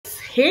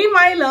Hey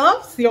my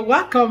loves, you're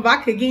welcome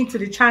back again to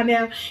the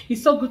channel.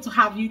 It's so good to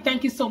have you.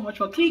 Thank you so much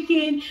for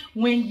clicking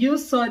when you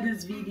saw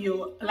this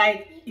video.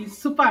 Like, it's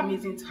super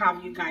amazing to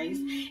have you guys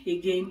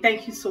again.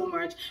 Thank you so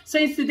much. So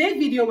in today's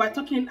video, we're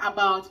talking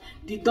about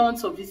the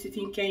dawns of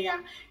visiting Kenya,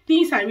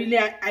 things I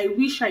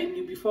wish I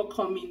knew before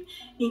coming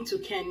into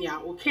Kenya.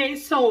 Okay,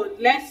 so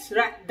let's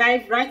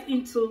dive right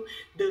into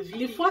the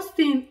video. The first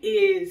thing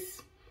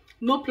is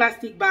no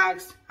plastic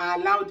bags are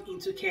allowed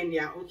into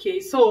Kenya. Okay,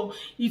 so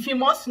if you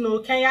must know,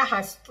 Kenya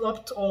has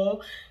stopped,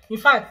 or in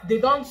fact they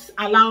don't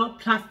allow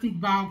plastic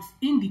bags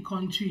in the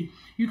country.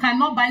 You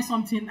cannot buy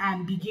something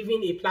and be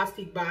given a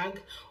plastic bag.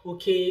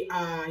 Okay,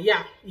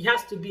 yeah, it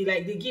has to be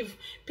like they give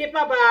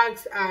paper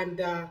bags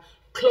and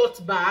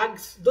cloth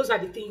bags. Those are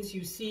the things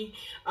you see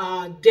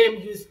them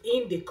use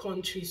in the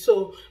country.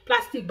 So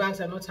plastic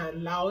bags are not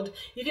allowed.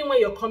 Even when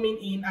you're coming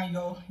in and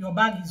your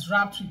bag is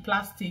wrapped with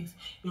plastics,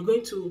 you're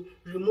going to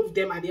remove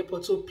them at the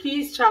airport. So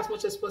please try as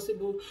much as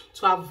possible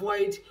to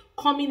avoid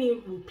coming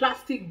in with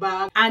plastic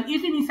bags. And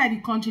even inside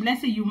the country,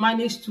 let's say you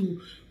manage to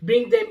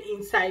bring them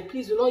inside,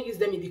 please do not use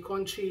them in the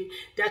country.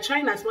 They are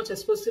trying as much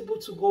as possible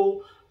to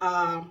go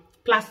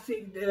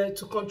plastic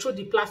to control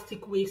the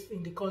plastic waste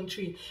in the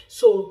country.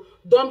 So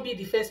don't be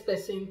the first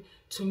person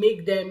to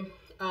make them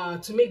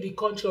to make the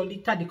country or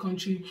litter the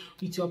country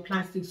with your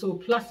plastic. So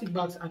plastic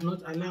bags are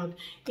not allowed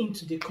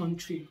into the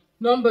country.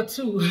 Number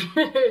 2,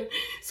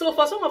 so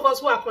for some of us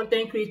who are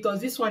content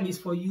creators, this one is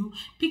for you.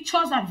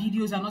 Pictures and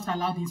videos are not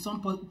allowed in some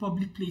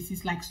public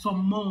places, like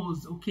some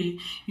malls. Okay,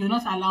 you're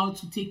not allowed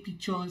to take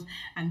pictures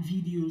and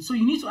videos. So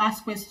you need to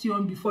ask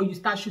questions before you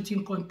start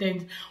shooting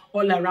content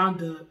all around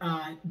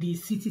the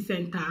city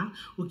center.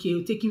 Okay,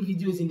 you're taking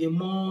videos in the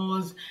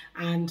malls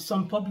and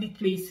some public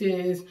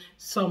places,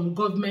 some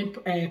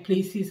government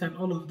places, and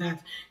all of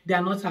that. They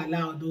are not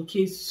allowed.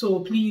 Okay, so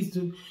please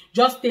do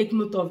just take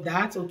note of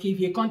that. Okay, if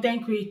you're a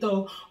content creator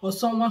or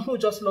someone who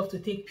just loves to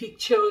take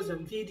pictures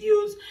and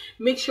videos,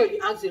 make sure you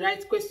ask the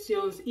right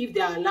questions if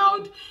they are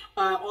allowed,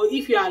 or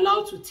if you are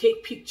allowed to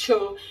take picture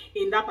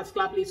in that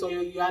particular place, or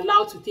you're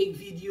allowed to take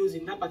videos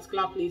in that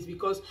particular place,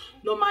 because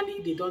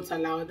normally they don't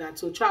allow that.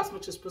 So try as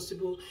much as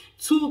possible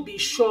to be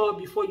sure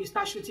before you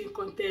start shooting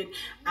content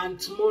and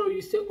tomorrow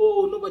you say,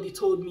 oh, nobody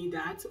told me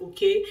that.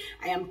 Okay,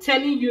 I am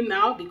telling you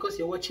now because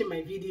you're watching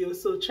my video.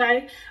 So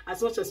try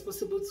as much as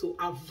possible to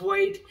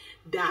avoid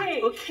that.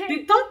 Okay.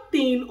 The third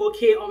thing,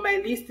 okay, on my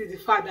list is the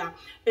fact that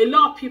a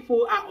lot of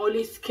people are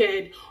always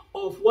scared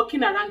of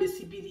walking around the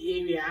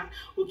CBD area.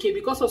 Okay,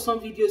 because of some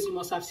videos you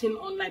must have seen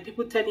online,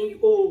 people telling you,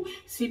 oh,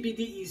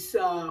 CBD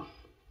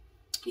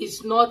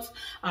is not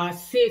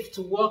safe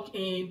to walk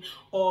in,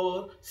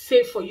 or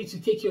safe for you to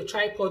take your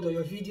tripod or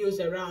your videos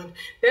around.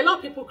 There are a lot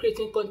of people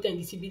creating content in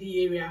the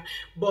CBD area,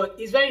 but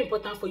it's very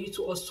important for you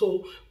to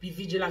also be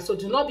vigilant. So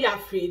do not be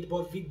afraid,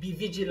 but be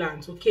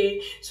vigilant.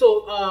 Okay,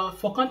 so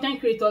for content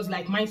creators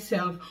like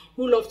myself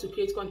who love to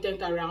create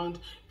content around,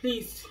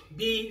 please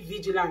be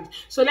vigilant.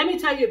 So let me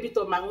tell you a bit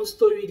of my own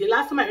story. The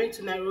last time I went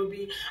to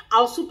Nairobi,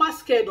 I was super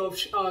scared of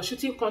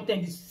shooting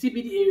content in the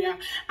CBD area,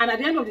 and at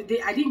the end of the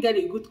day, I didn't get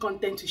a good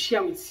content to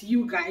share with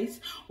you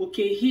guys,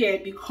 okay, here,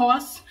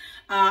 because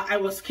I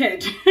was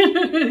scared.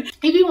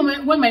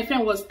 Even when my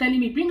friend was telling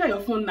me, bring out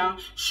your phone now,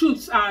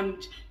 shoot and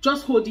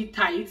just hold it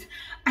tight,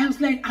 I was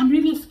like, I'm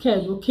really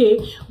scared. Okay,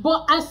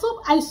 but I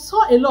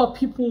saw a lot of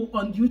people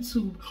on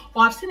YouTube,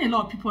 or I've seen a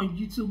lot of people on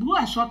YouTube who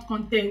are shot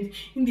content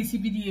in the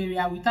CBD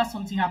area without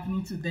something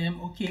happening to them.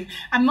 Okay,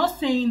 I'm not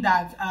saying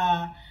that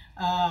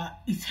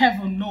it's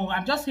heaven, no,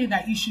 I'm just saying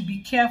that you should be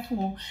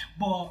careful,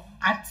 but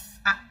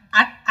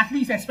at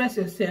least express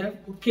yourself.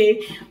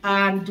 Okay,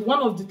 and that's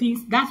one of the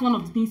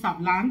things I've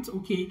learned.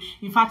 Okay,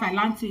 in fact, I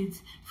learned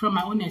it from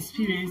my own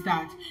experience,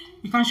 that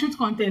you can shoot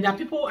content that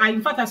people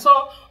in fact, I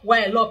saw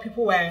where a lot of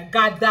people were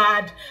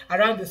gathered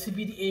around the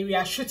CBD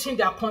area shooting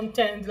their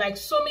content, like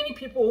so many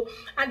people,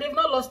 and they've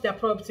not lost their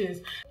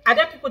properties. Are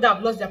there people that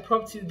have lost their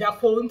properties, their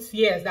phones?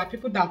 Yes, there are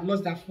people that have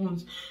lost their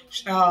phones,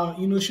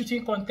 you know,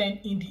 shooting content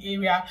in the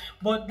area.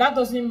 But that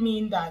doesn't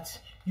mean that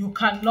you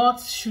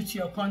cannot shoot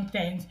your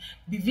content.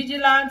 Be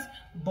vigilant,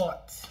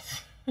 but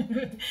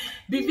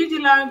be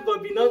vigilant,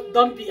 but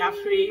don't be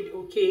afraid,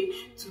 okay,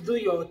 to do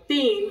your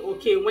thing,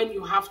 okay, when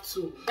you have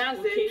to. That's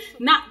it.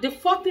 Now, the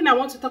fourth thing I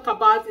want to talk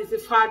about is the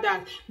fact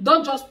that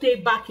don't just stay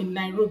back in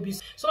Nairobi.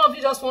 Some of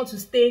you just want to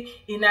stay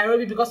in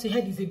Nairobi because you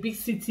heard it's a big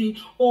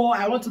city. Oh,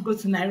 I want to go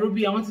to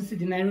Nairobi, I want to see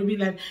the Nairobi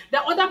life.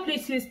 There are other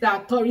places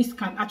that tourists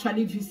can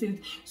actually visit.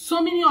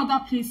 So many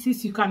other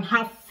places you can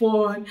have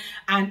fun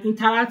and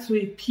interact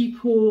with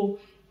people,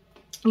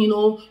 you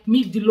know,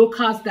 meet the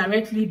locals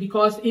directly,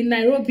 because in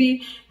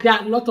Nairobi there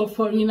are a lot of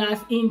foreigners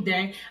in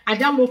there, and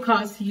they're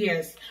locals,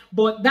 yes,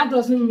 but that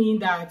doesn't mean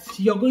that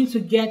you're going to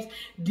get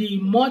the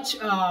much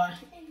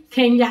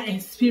Kenya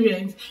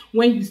experience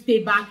when you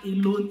stay back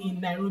alone in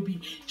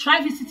Nairobi.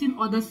 Try visiting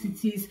other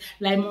cities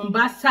like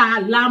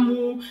Mombasa,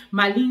 Lamu,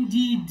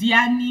 Malindi,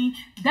 Diani.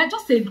 There are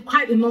just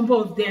quite a number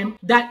of them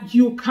that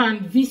you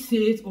can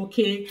visit,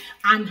 okay,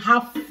 and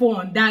have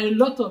fun. There are a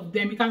lot of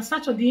them. You can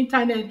search on the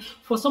internet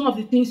for some of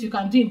the things you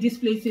can do in these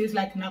places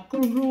like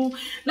Nakuru,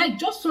 like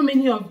just so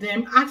many of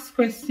them. Ask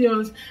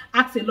questions,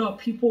 ask a lot of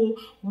people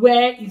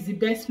where is the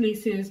best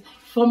places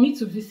for me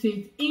to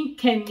visit in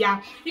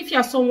Kenya. If you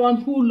are someone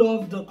who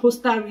loves the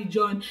coastal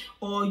region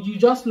or you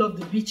just love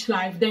the beach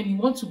life, then you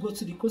want to go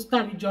to the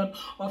coastal region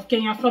of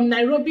Kenya. From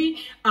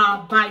Nairobi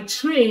by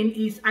train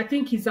is, I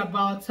think it's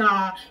about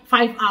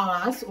 5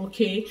 hours,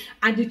 okay,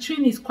 and the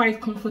train is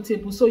quite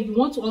comfortable. So you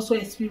want to also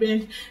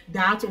experience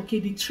that, okay,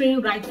 the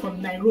train ride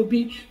from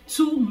Nairobi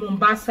to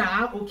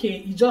Mombasa,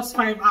 okay, it's just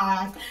 5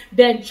 hours.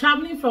 Then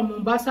traveling from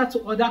Mombasa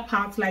to other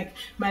parts like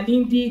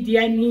Malindi,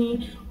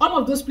 Diani, all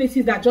of those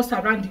places that are just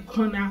around the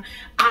corner,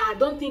 I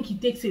don't think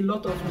it takes a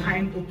lot of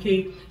time,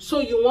 okay. So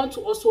you want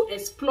to also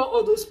explore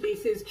all those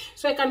places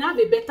so you can have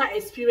a better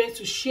experience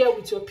to share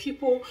with your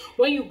people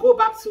when you go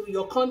back to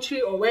your country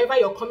or wherever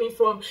you're coming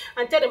from,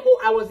 and tell them,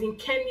 oh, I was in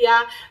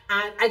Kenya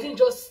and I didn't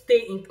just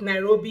stay in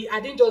Nairobi, I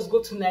didn't just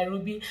go to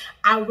Nairobi,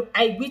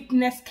 I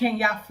witnessed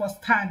Kenya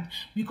firsthand.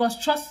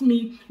 Because trust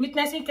me,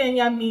 witnessing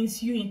Kenya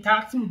means you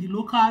interacting with the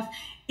locals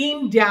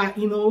in their,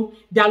 you know,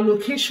 their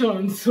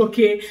locations,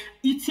 okay,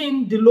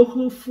 eating the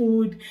local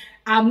food.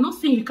 I'm not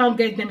saying you can't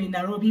get them in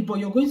Nairobi, but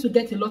you're going to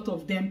get a lot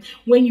of them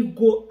when you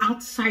go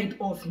outside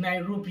of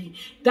Nairobi.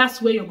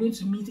 That's where you're going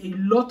to meet a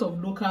lot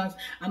of locals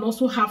and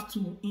also have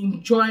to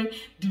enjoy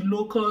the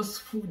locals'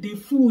 food, the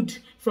food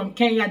from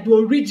Kenya, the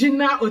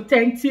original,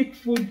 authentic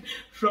food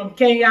from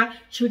Kenya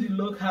through the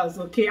locals,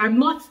 okay, and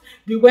not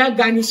the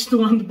well-garnished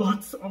one,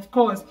 but of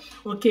course,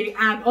 okay,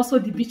 and also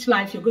the beach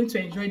life. You're going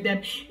to enjoy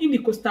them in the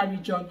coastal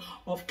region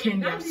of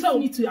Kenya.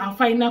 So, to our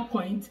final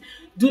point,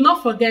 do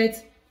not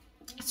forget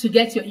to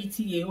get your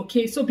ETA,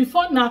 okay. So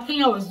before now,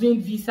 Kenya was doing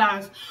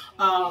visas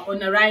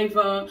on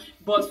arrival,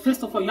 but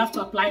first of all, you have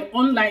to apply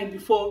online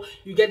before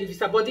you get the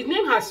visa. But the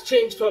name has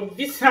changed from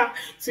visa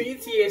to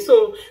ETA,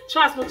 so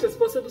try as much as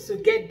possible to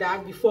get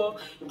that before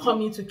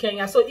coming to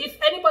Kenya. So if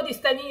anybody is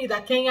telling you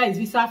that Kenya is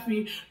visa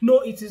free, no,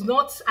 it is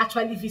not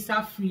actually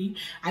visa free.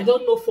 I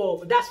don't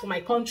know, that's for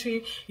my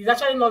country, it's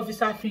actually not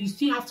visa free. You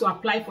still have to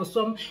apply for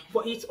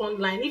it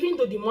online, even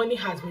though the money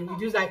has been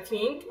reduced, I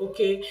think,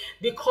 okay,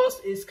 the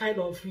cost is kind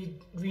of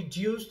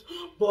reduced,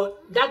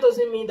 but that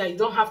doesn't mean that you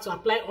don't have to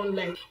apply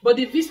online. But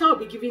the visa will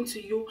be given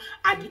to you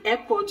at the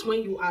airport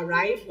when you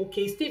arrive,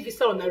 okay. Still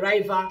visa on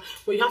arrival,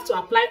 but you have to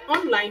apply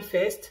online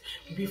first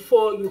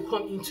before you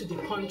come into the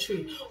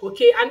country,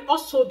 okay. And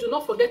also do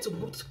not forget to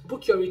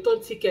book your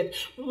return ticket.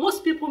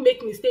 Most people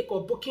make mistake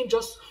of booking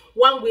just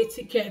one-way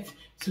ticket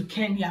to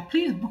Kenya.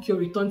 Please book your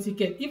return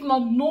ticket. If not,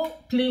 no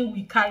plane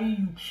will carry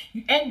you.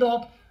 You end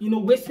up, you know,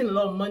 wasting a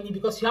lot of money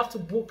because you have to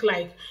book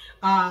like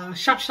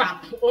sharp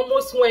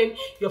almost when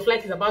your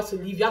flight is about to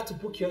leave. You have to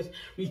book your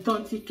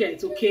return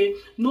ticket, okay.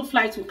 No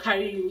flight will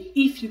carry you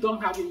if you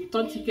don't have a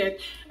return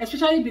ticket,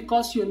 especially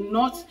because you're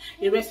not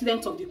a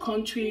resident of the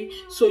country.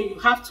 So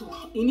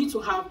you need to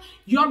have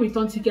your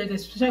return ticket,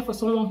 especially for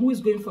someone who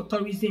is going for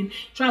tourism.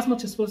 Try as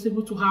much as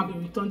possible to have a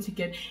return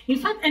ticket. In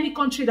fact, any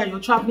country that you're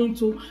traveling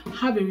to,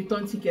 have a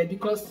return ticket,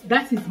 because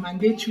that is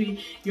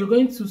mandatory. You're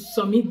going to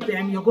submit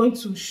them, you're going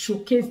to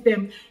showcase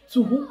them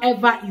to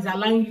whoever is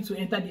allowing you to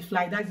enter the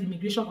flight. That's the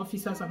immigration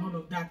officers and all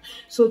of that.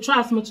 So try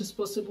as much as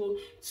possible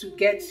to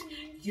get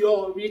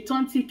your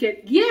return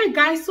ticket. Yeah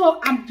guys, so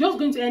I'm just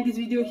going to end this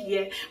video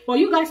here, but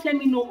you guys let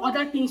me know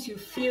other things you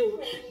feel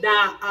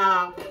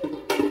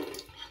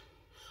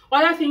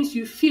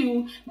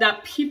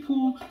that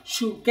people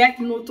should get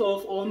note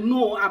of or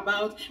know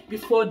about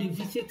before they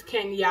visit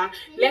Kenya.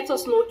 Let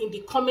us know in the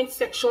comment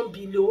section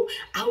below.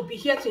 I will be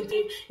here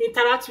to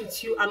interact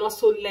with you and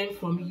also learn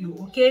from you,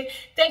 okay.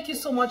 Thank you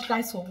so much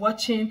guys for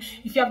watching.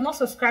 If you have not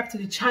subscribed to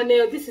the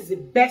channel, this is the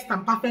best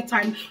and perfect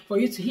time for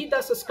you to hit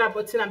that subscribe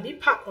button and be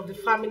part of the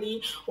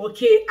family,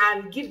 okay.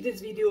 And give this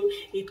video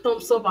a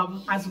thumbs up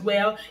as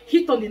well.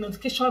 Hit on the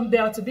notification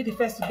bell to be the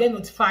first to get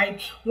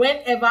notified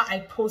whenever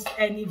I post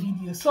any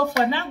video. So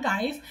for now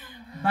guys,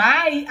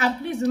 bye, and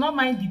please do not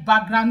mind the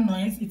background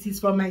noise. It is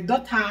from my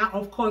daughter,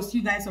 of course,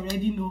 you guys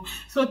already know.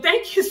 So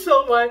thank you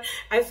so much.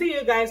 I'll see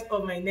you guys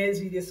on my next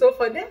video. So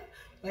for now,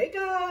 bye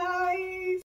guys.